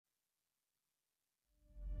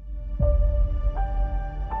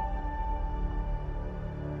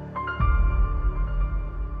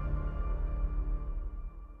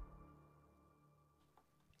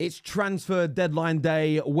It's transfer deadline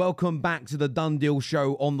day. Welcome back to the Done Deal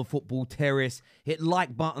Show on the Football Terrace. Hit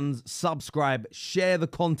like buttons, subscribe, share the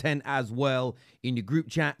content as well in your group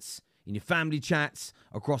chats, in your family chats,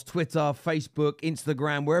 across Twitter, Facebook,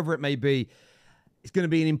 Instagram, wherever it may be. It's going to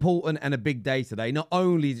be an important and a big day today. Not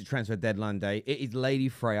only is it transfer deadline day, it is Lady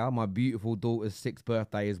Freya, my beautiful daughter's 6th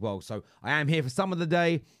birthday as well. So I am here for some of the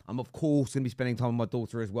day. I'm, of course, going to be spending time with my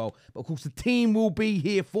daughter as well. But, of course, the team will be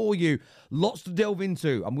here for you. Lots to delve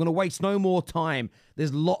into. I'm going to waste no more time.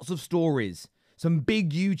 There's lots of stories. Some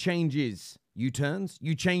big changes. U-turns,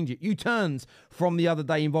 you change it. U-turns from the other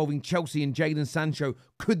day involving Chelsea and Jadon Sancho.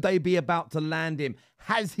 Could they be about to land him?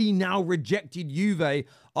 Has he now rejected Juve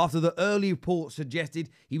after the early report suggested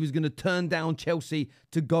he was going to turn down Chelsea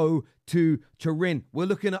to go to Turin? We're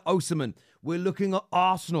looking at Osimhen. We're looking at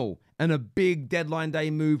Arsenal and a big deadline day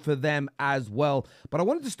move for them as well. But I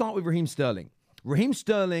wanted to start with Raheem Sterling. Raheem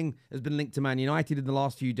Sterling has been linked to Man United in the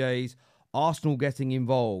last few days. Arsenal getting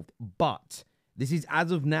involved. But this is as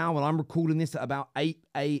of now, and I'm recording this at about 8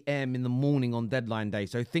 a.m. in the morning on deadline day,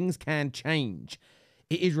 so things can change.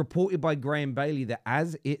 It is reported by Graham Bailey that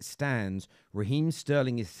as it stands, Raheem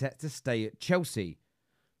Sterling is set to stay at Chelsea.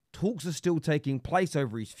 Talks are still taking place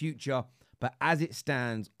over his future, but as it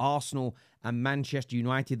stands, Arsenal and Manchester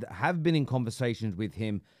United that have been in conversations with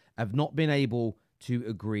him have not been able to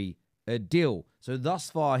agree a deal. So thus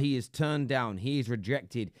far, he is turned down. He is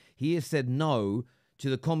rejected. He has said no to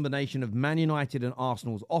the combination of Man United and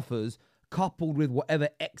Arsenal's offers, coupled with whatever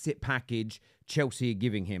exit package Chelsea are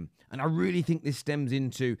giving him. And I really think this stems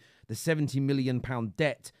into the £70 million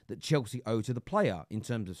debt that Chelsea owe to the player in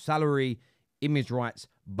terms of salary, image rights,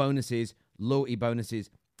 bonuses, loyalty bonuses,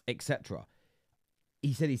 etc.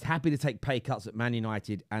 He said he's happy to take pay cuts at Man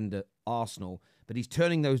United and at Arsenal, but he's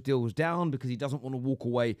turning those deals down because he doesn't want to walk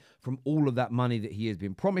away from all of that money that he has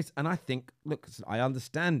been promised. And I think, look, I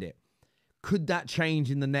understand it. Could that change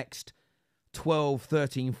in the next 12,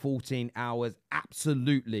 13, 14 hours?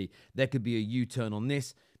 Absolutely. There could be a U-turn on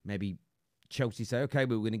this. Maybe Chelsea say, okay,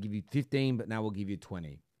 we were going to give you 15, but now we'll give you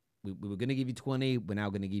 20. We were going to give you 20. We're now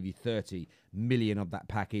going to give you 30 million of that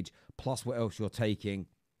package, plus what else you're taking.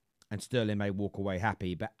 And Sterling may walk away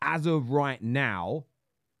happy. But as of right now,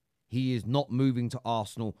 he is not moving to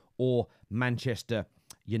Arsenal or Manchester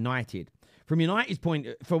United.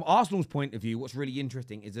 From Arsenal's point of view, what's really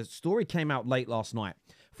interesting is a story came out late last night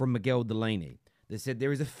from Miguel Delaney that said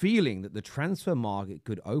there is a feeling that the transfer market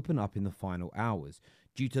could open up in the final hours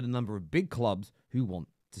due to the number of big clubs who want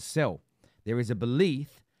to sell. There is a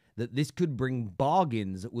belief that this could bring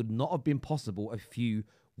bargains that would not have been possible a few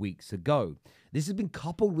weeks ago. This has been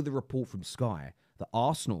coupled with a report from Sky that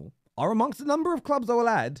Arsenal are amongst a number of clubs, I will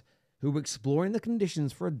add, who are exploring the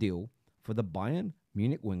conditions for a deal for the Bayern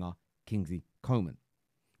Munich winger Kingsley Coman.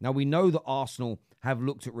 Now, we know that Arsenal have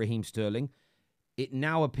looked at Raheem Sterling. It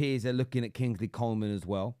now appears they're looking at Kingsley Coman as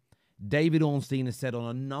well. David Ornstein has said on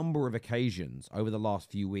a number of occasions over the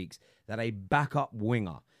last few weeks that a backup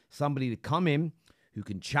winger, somebody to come in who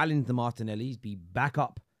can challenge the Martinellis, be back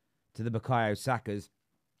up to the Bukayo Sakas,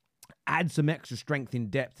 add some extra strength in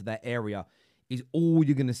depth to that area, is all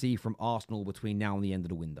you're going to see from Arsenal between now and the end of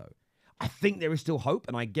the window. I think there is still hope,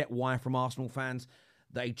 and I get why from Arsenal fans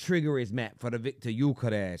that a trigger is met for the Victor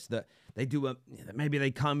Gyökeres, that they do maybe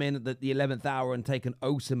they come in at the 11th hour and take an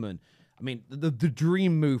Osimhen. I mean, the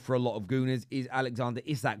dream move for a lot of Gooners is Alexander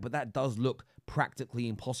Isak, but that does look practically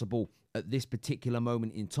impossible at this particular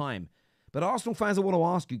moment in time. But Arsenal fans, I want to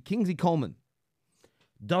ask you, Kingsley Coman,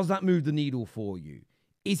 does that move the needle for you?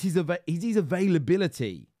 Is his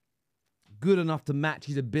availability good enough to match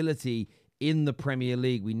his ability in the Premier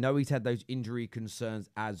League? We know he's had those injury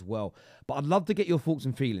concerns as well. But I'd love to get your thoughts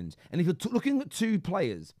and feelings. And if you're looking at two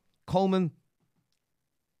players, Coleman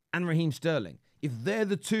and Raheem Sterling, if they're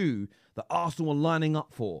the two that Arsenal are lining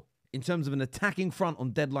up for in terms of an attacking front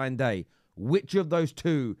on deadline day, which of those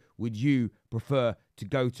two would you prefer to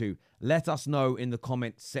go to? Let us know in the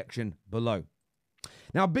comments section below.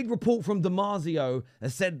 Now, a big report from Damasio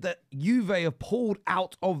has said that Juve have pulled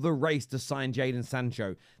out of the race to sign Jadon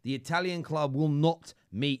Sancho. The Italian club will not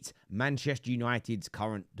meet Manchester United's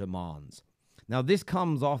current demands. Now, this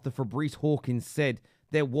comes after Fabrice Hawkins said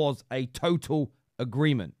there was a total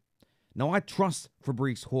agreement. Now, I trust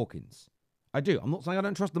Fabrice Hawkins. I do. I'm not saying I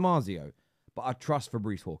don't trust Damasio, but I trust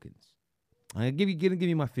Fabrice Hawkins. I'm going to give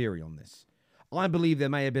you my theory on this. I believe there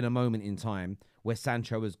may have been a moment in time where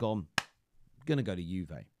Sancho has gone, going to go to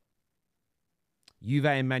Juve. Juve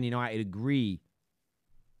and Man United agree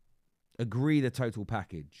the total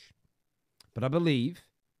package. But I believe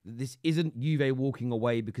that this isn't Juve walking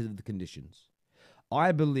away because of the conditions.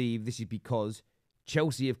 I believe this is because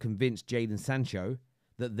Chelsea have convinced Jadon Sancho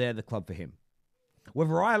that they're the club for him.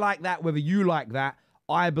 Whether I like that, whether you like that,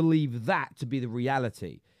 I believe that to be the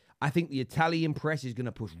reality. I think the Italian press is going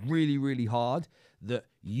to push really, really hard that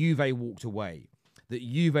Juve walked away, that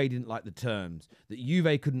Juve didn't like the terms, that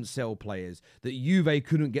Juve couldn't sell players, that Juve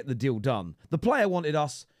couldn't get the deal done. The player wanted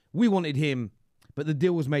us, we wanted him, but the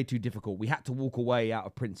deal was made too difficult. We had to walk away out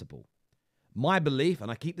of principle. My belief,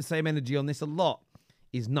 and I keep the same energy on this a lot,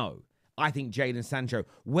 is no. I think Jadon Sancho,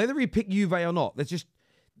 whether he picked Juve or not,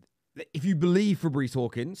 if you believe Fabrice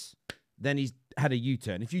Hawkins, then he's had a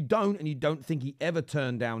U-turn. If you don't, and you don't think he ever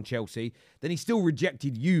turned down Chelsea, then he still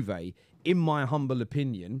rejected Juve, in my humble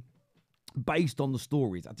opinion, based on the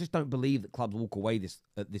stories. I just don't believe that clubs walk away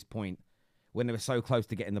at this point when they were so close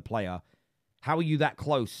to getting the player. How are you that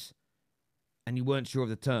close and you weren't sure of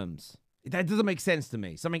the terms? That doesn't make sense to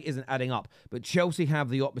me. Something isn't adding up. But Chelsea have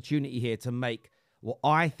the opportunity here to make what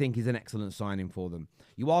I think is an excellent signing for them.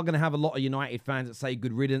 You are going to have a lot of United fans that say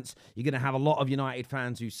good riddance. You're going to have a lot of United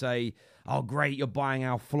fans who say, oh, great, you're buying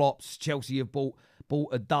our flops. Chelsea have bought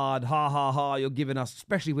a dud. Ha, ha, ha, you're giving us,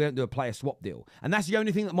 especially if we don't do a player swap deal. And that's the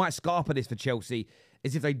only thing that might scarper this for Chelsea,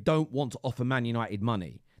 is if they don't want to offer Man United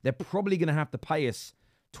money. They're probably going to have to pay us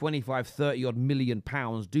 25, 30 odd million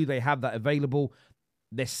pounds. Do they have that available?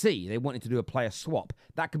 Let's see. They wanted to do a player swap.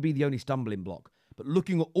 That could be the only stumbling block. But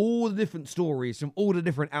looking at all the different stories from all the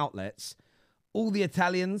different outlets, all the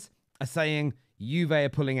Italians are saying Juve are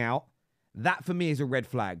pulling out. That for me is a red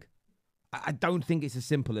flag. I don't think it's as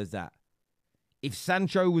simple as that. If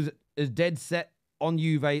Sancho was as dead set on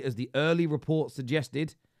Juve as the early reports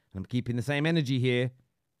suggested, and I'm keeping the same energy here,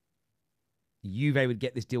 Juve would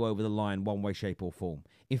get this deal over the line one way, shape or form.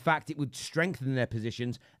 In fact, it would strengthen their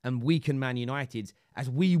positions and weaken Man United's, as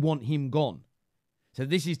we want him gone. So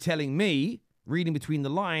this is telling me, reading between the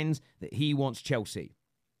lines, that he wants Chelsea.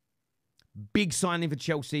 Big signing for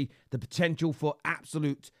Chelsea, the potential for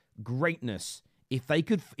absolute greatness. If they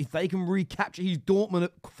can recapture his Dortmund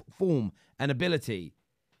form and ability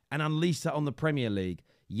and unleash that on the Premier League,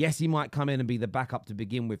 yes, he might come in and be the backup to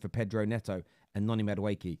begin with for Pedro Neto and Noni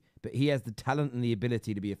Madueke, but he has the talent and the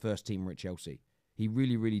ability to be a first teamer at Chelsea. He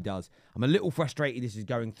really, really does. I'm a little frustrated this is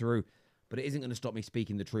going through, but it isn't going to stop me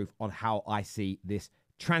speaking the truth on how I see this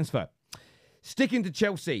transfer. Sticking to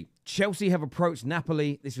Chelsea, Chelsea have approached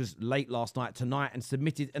Napoli, this was late last night, tonight, and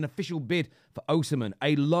submitted an official bid for Osimhen,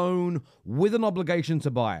 a loan with an obligation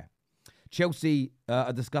to buy. Chelsea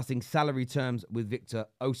are discussing salary terms with Victor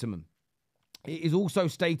Osimhen. It is also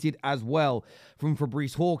stated as well from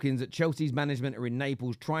Fabrice Hawkins that Chelsea's management are in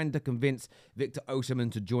Naples trying to convince Victor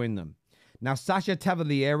Osimhen to join them. Now, Sasha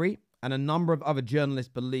Tavolieri and a number of other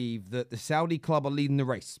journalists believe that the Saudi club are leading the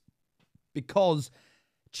race because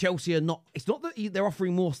Chelsea are not, it's not that they're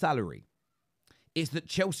offering more salary. It's that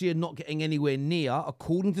Chelsea are not getting anywhere near,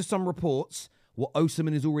 according to some reports, what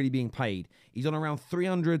Osimhen is already being paid. He's on around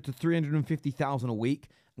 300 to 350,000 a week,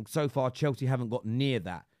 and so far Chelsea haven't got near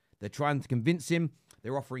that. They're trying to convince him.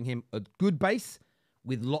 They're offering him a good base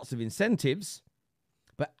with lots of incentives.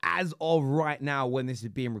 But as of right now, when this is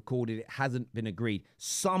being recorded, it hasn't been agreed.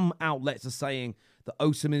 Some outlets are saying that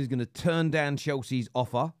Osimhen is going to turn down Chelsea's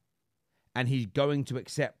offer and he's going to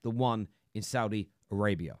accept the one in Saudi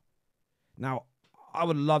Arabia. Now, I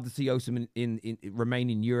would love to see Osimhen remain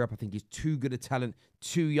in Europe. I think he's too good a talent,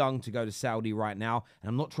 too young to go to Saudi right now. And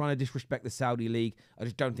I'm not trying to disrespect the Saudi league. I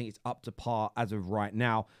just don't think it's up to par as of right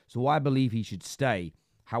now. So I believe he should stay.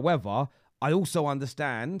 However, I also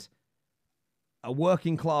understand a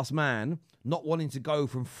working class man not wanting to go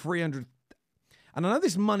from 300. And I know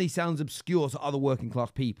this money sounds obscure to other working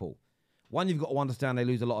class people. One, you've got to understand they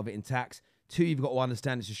lose a lot of it in tax. Two, you've got to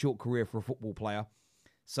understand it's a short career for a football player.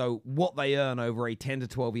 So what they earn over a 10 to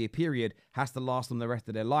 12 year period has to last them the rest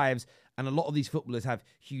of their lives. And a lot of these footballers have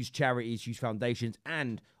huge charities, huge foundations,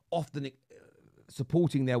 and often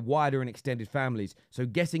supporting their wider and extended families. So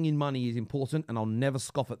getting in money is important, and I'll never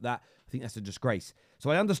scoff at that. I think that's a disgrace.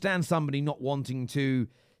 So I understand somebody not wanting to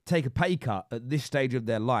take a pay cut at this stage of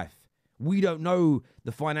their life. We don't know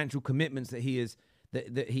the financial commitments that he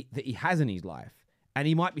has in his life. And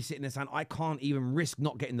he might be sitting there saying, I can't even risk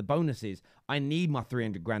not getting the bonuses. I need my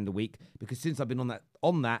 300 grand a week because since I've been on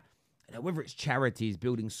that, you know, whether it's charities,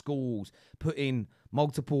 building schools, putting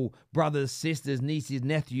multiple brothers, sisters, nieces,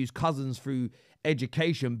 nephews, cousins through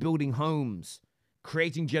education, building homes,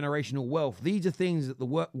 creating generational wealth. These are things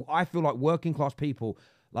that I feel like working class people,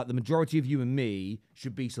 like the majority of you and me,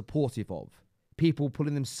 should be supportive of. People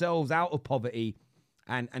pulling themselves out of poverty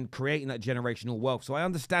and creating that generational wealth. So I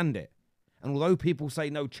understand it. And although people say,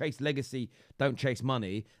 no, chase legacy, don't chase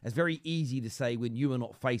money, it's very easy to say when you are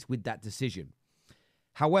not faced with that decision.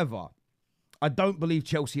 However, I don't believe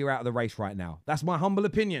Chelsea are out of the race right now. That's my humble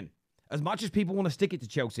opinion. As much as people want to stick it to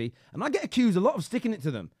Chelsea, and I get accused a lot of sticking it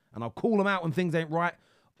to them, and I'll call them out when things ain't right,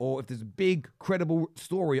 or if there's a big, credible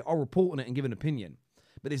story, I'll report on it and give an opinion.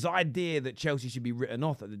 But this idea that Chelsea should be written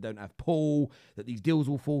off, that they don't have Paul, that these deals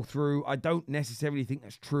will fall through, I don't necessarily think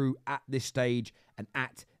that's true at this stage and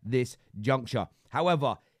at this juncture.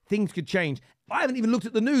 However, things could change. I haven't even looked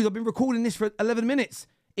at the news. I've been recording this for 11 minutes.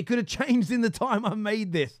 It could have changed in the time I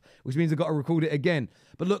made this, which means I've got to record it again.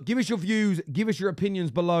 But look, give us your views, give us your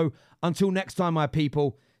opinions below. Until next time, my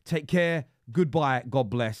people, take care, goodbye, God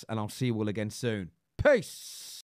bless, and I'll see you all again soon. Peace.